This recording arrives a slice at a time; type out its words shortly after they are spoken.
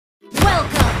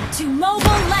to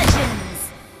Mobile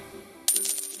Legends!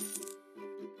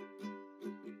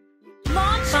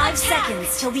 Launch 5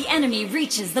 seconds till the enemy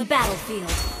reaches the battlefield.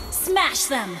 Smash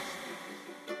them!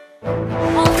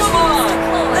 Come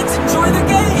on! Let's enjoy the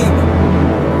game!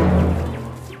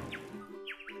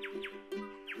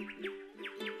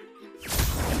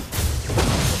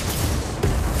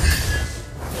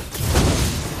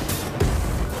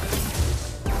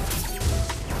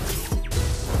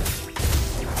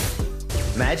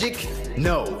 Magic?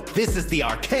 No, this is the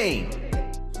arcane!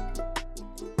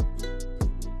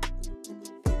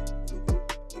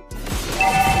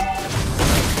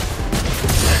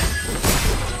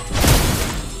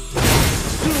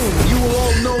 Soon you will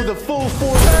all know the full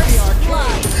force of the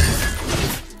arcane!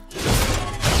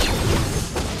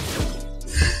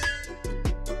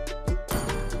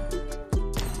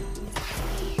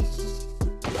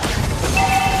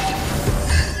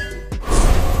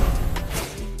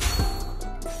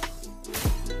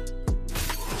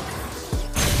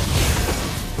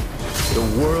 The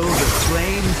world of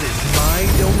flames is my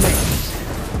domain.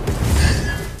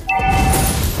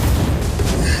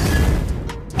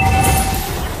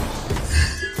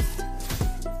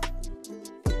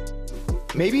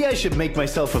 Maybe I should make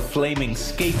myself a flaming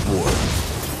skateboard.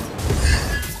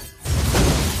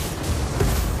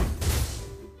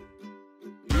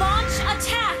 Launch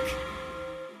attack!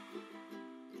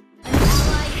 An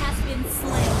ally has been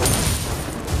slain.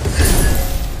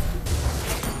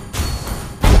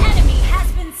 An enemy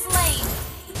has been slain.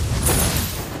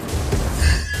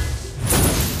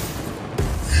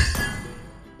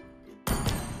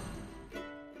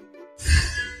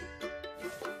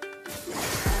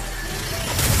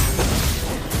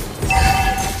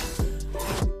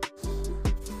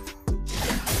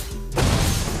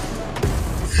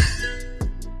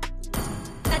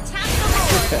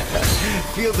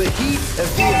 Feel the heat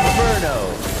of the inferno!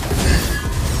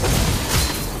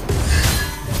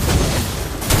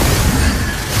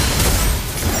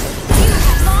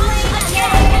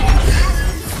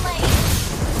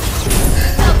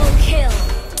 Double kill!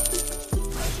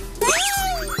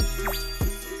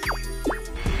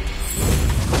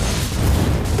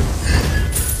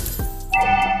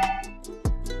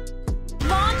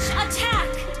 Launch attack!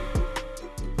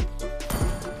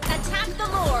 Attack the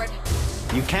Lord!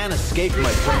 You can't escape my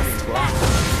flaming blast.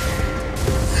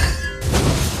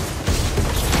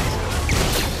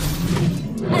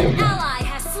 An ally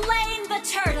has slain the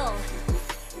turtle!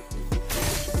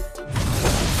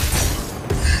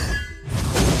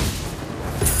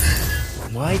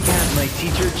 Why can't my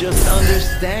teacher just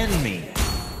understand me?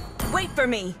 Wait for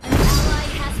me! An ally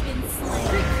has been slain.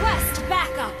 Request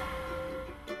backup!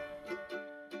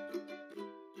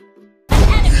 An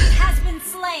enemy has been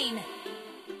slain!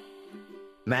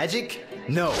 Magic?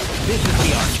 No, this is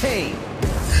the arcane!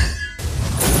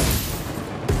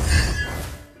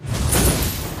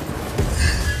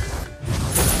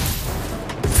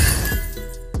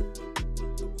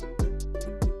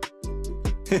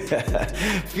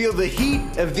 Feel the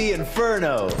heat of the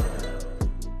inferno!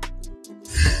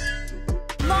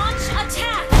 Launch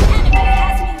attack! Enemy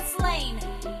has been slain!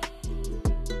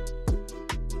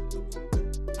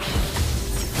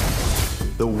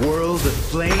 The world of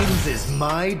flames is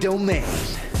my domain.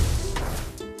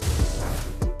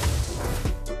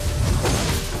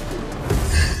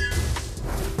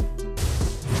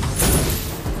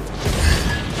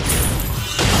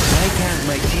 Why can't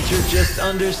my teacher just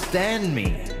understand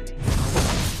me?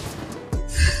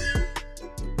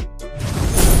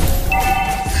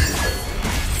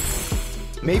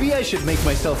 Maybe I should make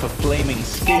myself a flaming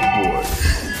skateboard.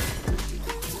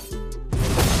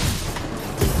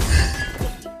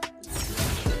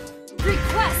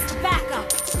 Request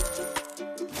backup!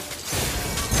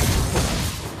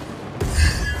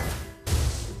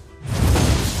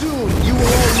 Soon you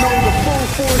will all know the full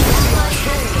force of the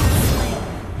arcane!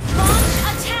 Launch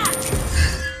attack!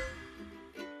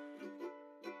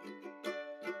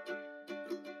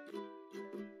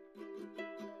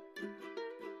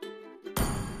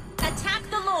 Attack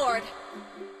the Lord!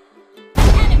 An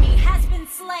enemy has been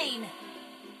slain!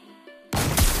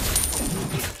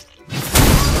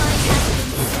 Ally has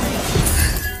been slain.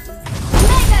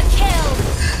 Mega kill!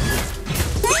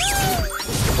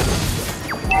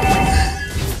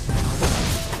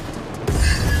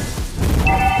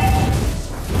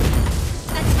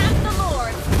 Attack the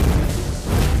Lord!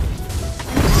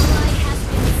 An ally has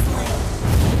been slain.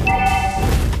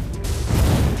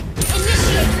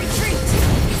 Initiate retreat!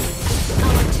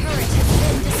 Our turret has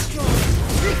been destroyed.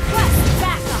 Request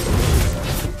backup!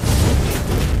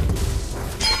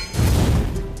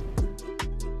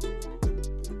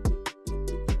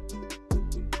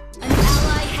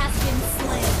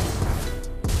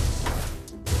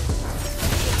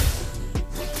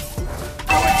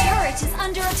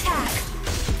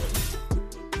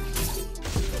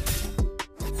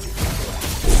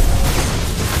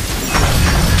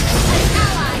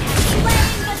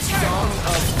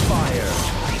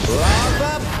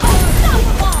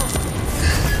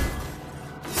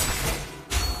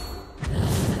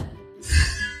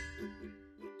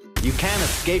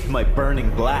 escape my burning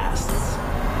blasts.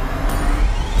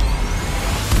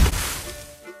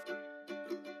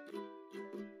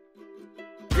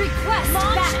 Request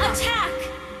launch attack!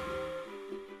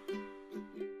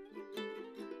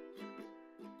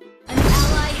 An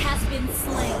ally has been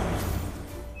slain.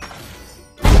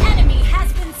 An enemy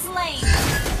has been slain.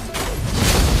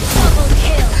 Double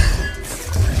kill.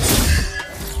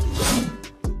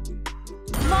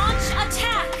 Launch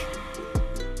attack!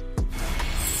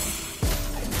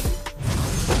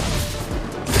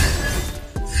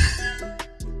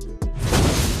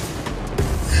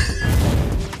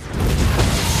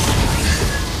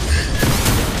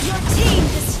 Your team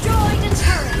destroyed a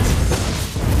turret.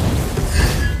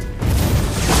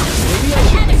 Maybe I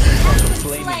should make myself a Enemy has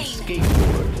flaming been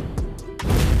skateboard.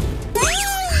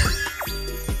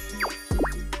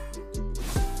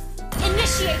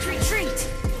 Initiate retreat.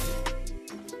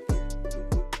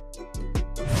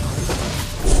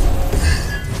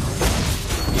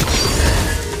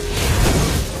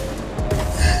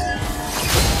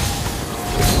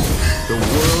 The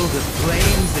world of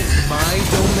flames is my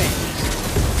domain.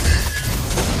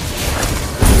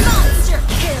 Monster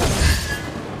kill.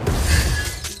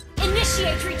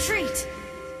 Initiate retreat.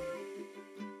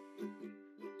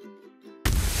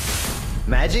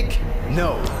 Magic?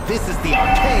 No, this is the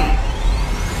arcade.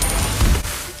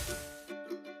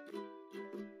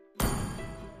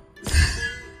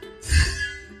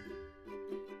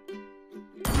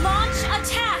 Launch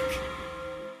attack.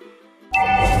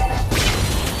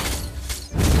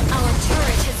 Our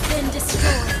turret has been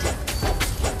destroyed.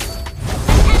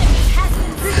 An enemy has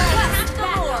been slain. Request the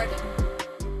Lord.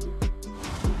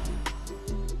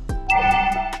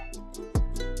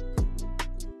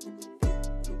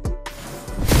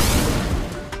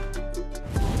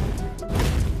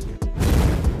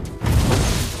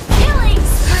 Killing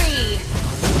spree.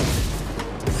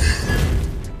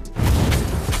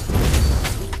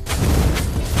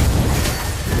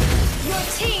 Your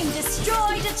team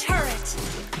destroyed a turret.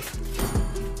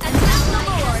 Attack the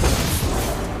Lord.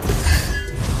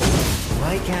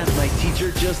 Why can't my teacher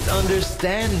just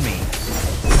understand me?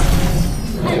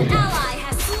 An ally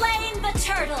has slain the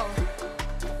turtle.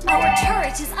 Our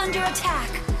turret is under attack.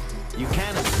 You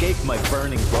can't escape my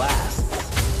burning blasts.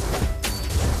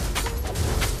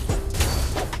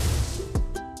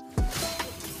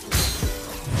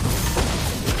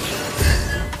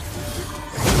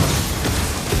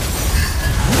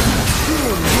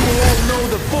 Soon you will all know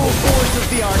the full force of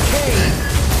the arcade.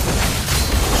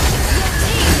 Your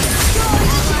team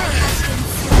destroyed a turret.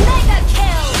 Mega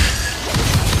kill.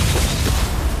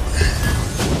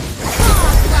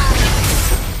 Godlike.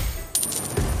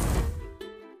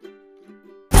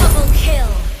 Double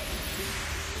kill.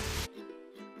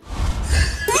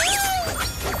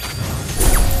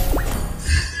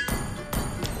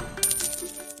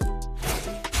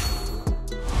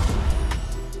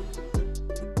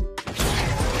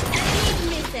 Enemy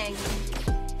missing.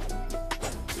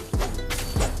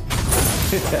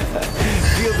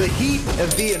 Feel the heat of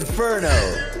the inferno.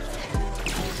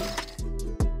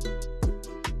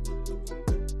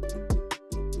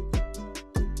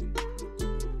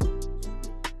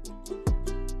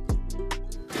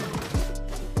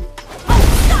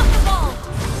 Unstoppable!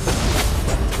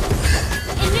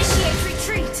 Initiate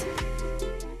retreat.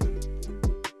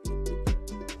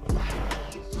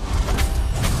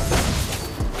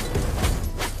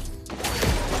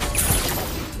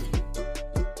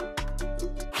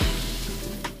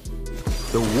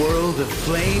 The world of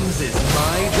flames is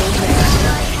my domain.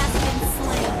 Ally has been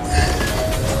slain.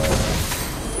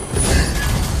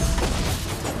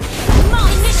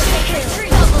 Initiate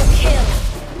retreat. Double kill.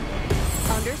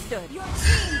 Understood. Your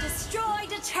team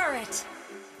destroyed a turret.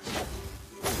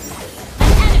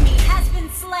 An enemy has been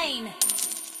slain.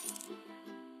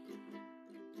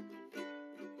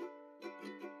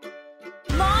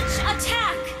 Launch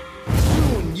attack.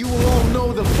 Soon you will all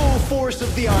know the full force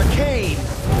of the arcade.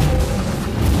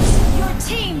 Your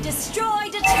team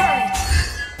destroyed a turret.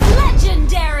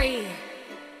 Legendary.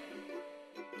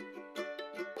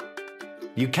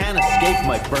 You can't escape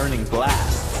my burning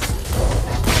blasts.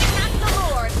 Attack the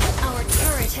Lord. Our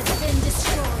turret has been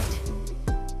destroyed.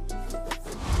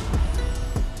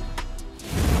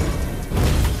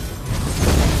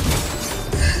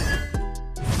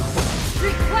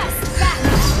 Request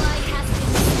backup. Ally has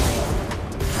been slain.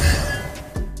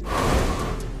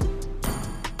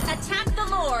 Attack the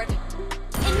Lord.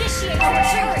 Initiate. Our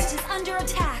turret is under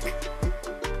attack.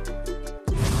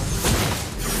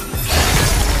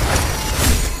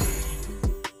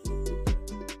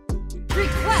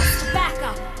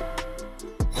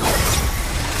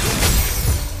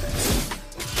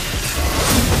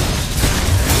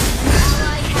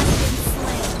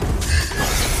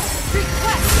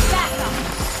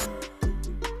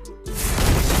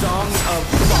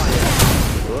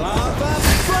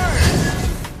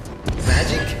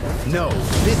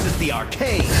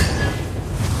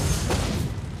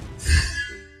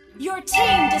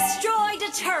 destroyed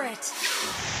a turret.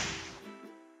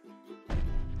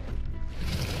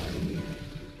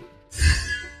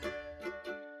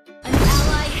 An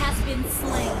ally has been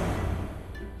slain.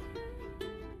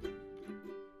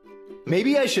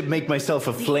 Maybe I should make myself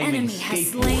a The flaming enemy has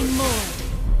skateboard. slain Lord.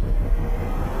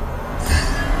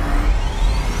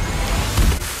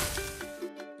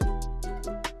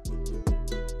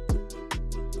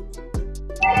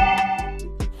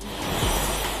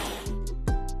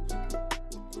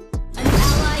 An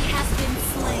ally has been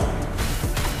slain.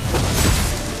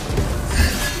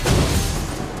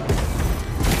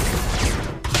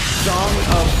 Song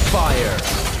of Fire.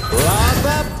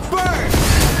 Lava burn!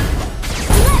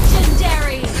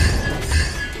 Legendary!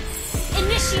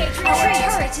 Initiate retreat!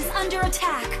 Our turret is under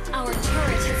attack. Our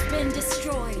turret has been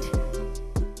destroyed.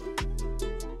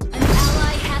 An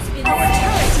ally has been. Our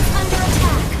turret is under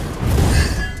attack.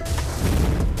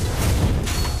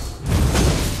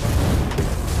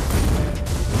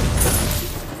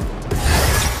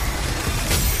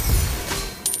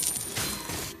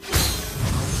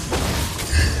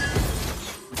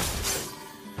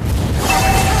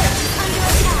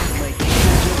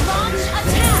 Launch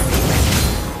attack!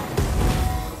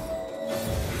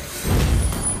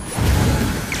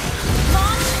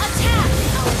 Launch attack!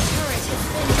 Our turret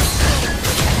has been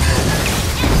destroyed.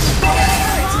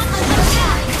 Launch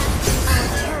attack! Our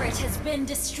turret has been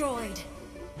destroyed.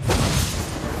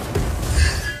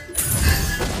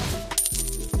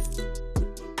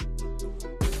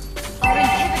 Our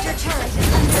inhibitor turret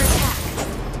is under attack.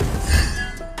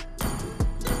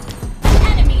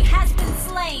 Enemy has been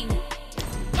slain.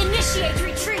 Initiate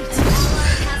retreat.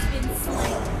 Ally has been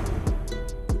slain.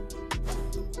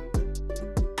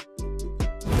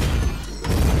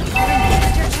 Our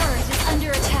inhibitor turret is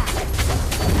under attack.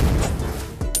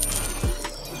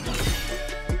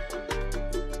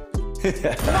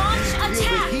 Launch Feel the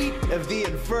attack. heat of the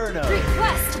inferno.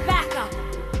 Request backup.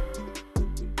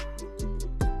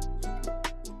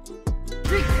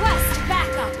 Request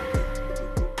backup.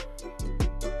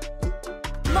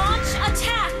 Launch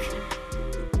attack.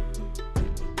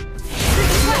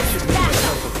 Request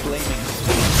backup. A flaming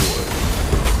skateboard.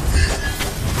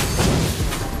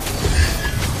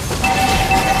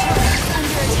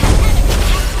 Under attack. Enemy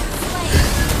has been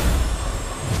slain.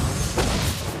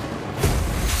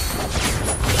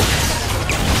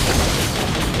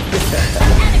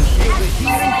 Enemy has been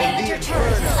slain. Your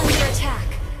turret is under attack.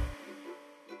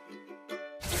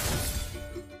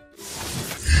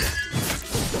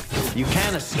 You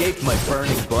can't escape my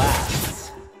burning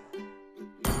blasts.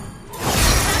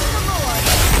 Attack the Lord.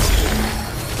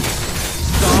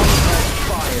 Song of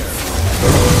Fire.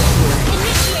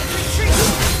 Initiate retreat.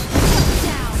 Shut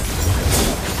down.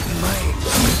 My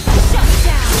Shut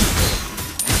down.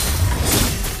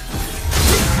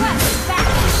 Request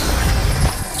backup.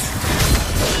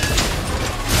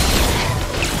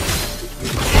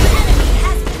 Enemy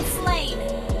has been slain.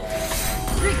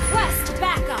 Request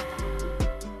backup.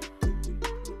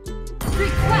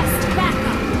 Request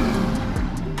backup.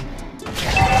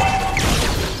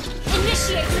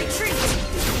 Initiate retreat.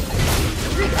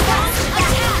 Request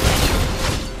attack.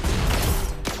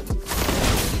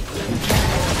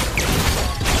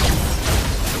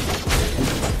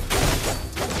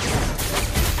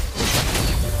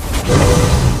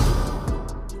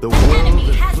 The world Enemy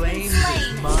of has been flames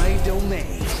slain. is my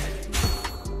domain.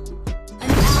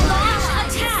 Launch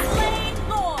attack. Slain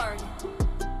Lord.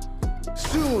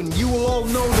 Soon you will all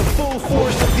know the full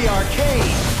force of the arcane.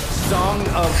 Song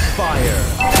of Fire.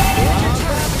 Inhibitor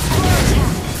turret is under attack.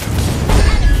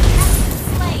 Enemy has been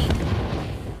slain.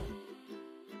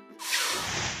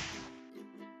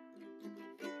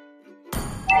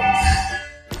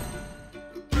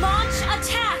 Launch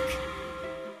attack.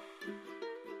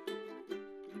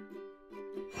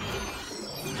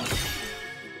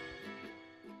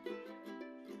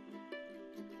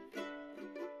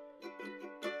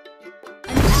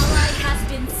 An ally has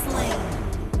been slain.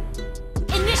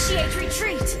 Initiate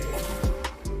retreat.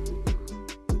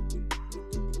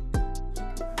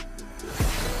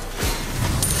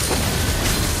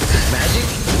 Magic?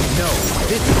 No,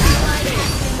 this is the Ally arcane.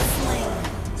 has been slain.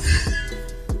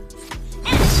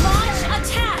 And launch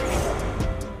attack.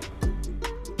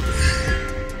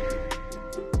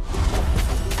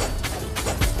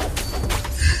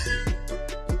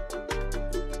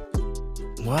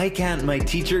 Why can't my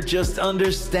teacher just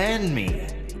understand me?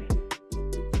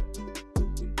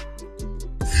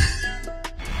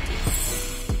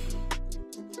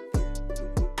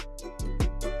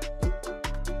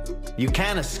 You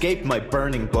can't escape my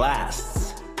burning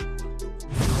blasts.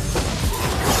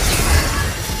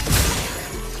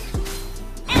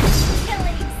 Enemy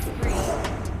killing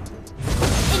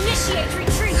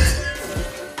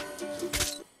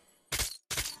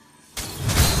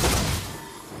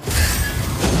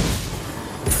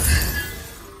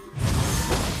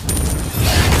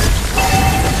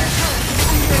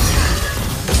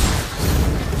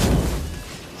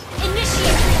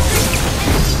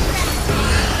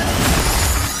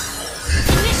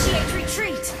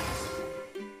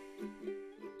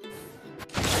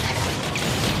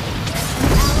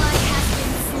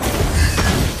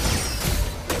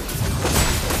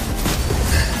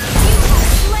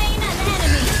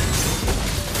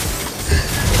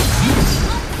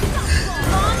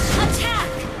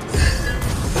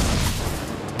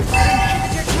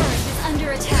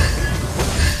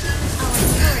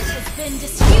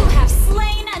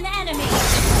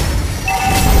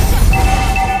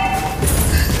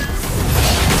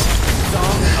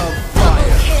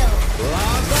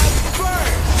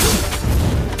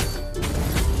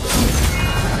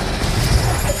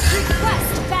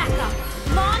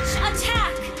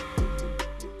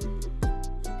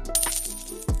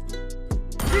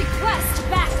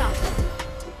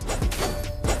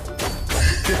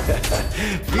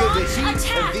Feel the Launch heat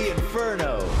attack. of the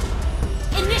inferno.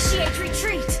 Initiate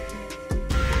retreat.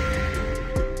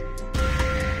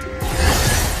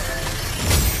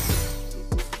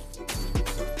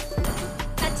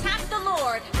 Attack the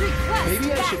Lord. Request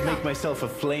Maybe I should backup. make myself a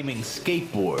flaming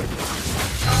skateboard.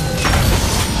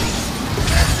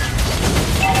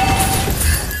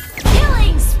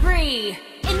 Killing spree.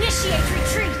 Initiate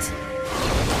retreat.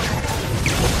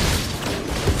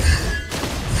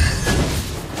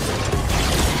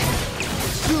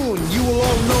 Soon you will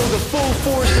all know the full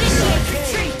force of the Initiate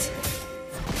arcane. retreat.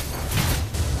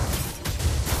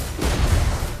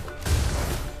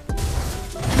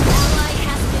 Ally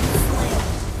has been slain.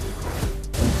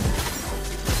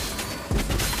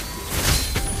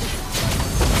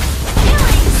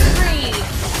 Killing spree.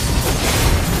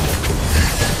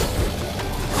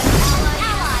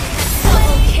 Ally has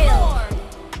double kill.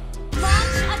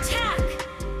 Launch attack.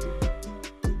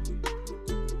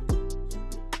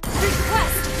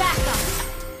 Request backup.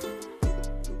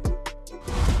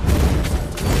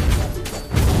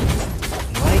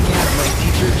 Why can't my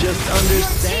teacher just Team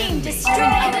understand me?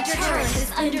 destroyed. The turret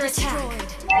is under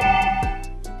attack.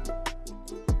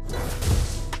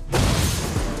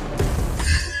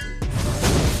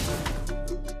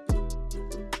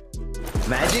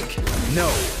 Magic? No,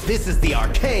 this is the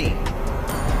arcane.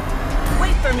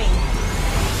 Wait for me.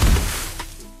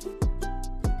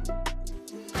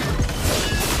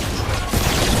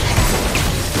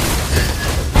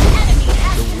 An enemy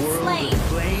has The been world slain. of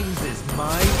flames is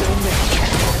my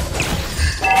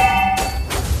domain.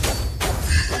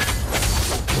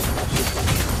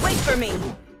 Wait for me.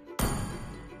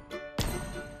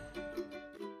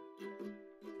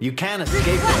 You can't escape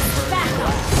the Request inferno.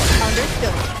 backup.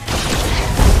 Understood.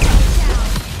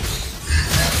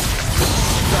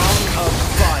 Song of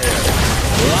fire.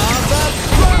 Lava An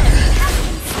burn. enemy has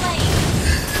been slain.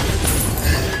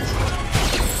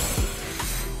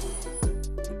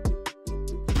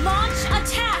 Launch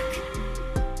attack.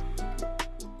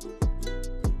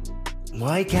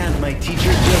 Why can't my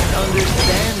teacher just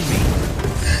understand me?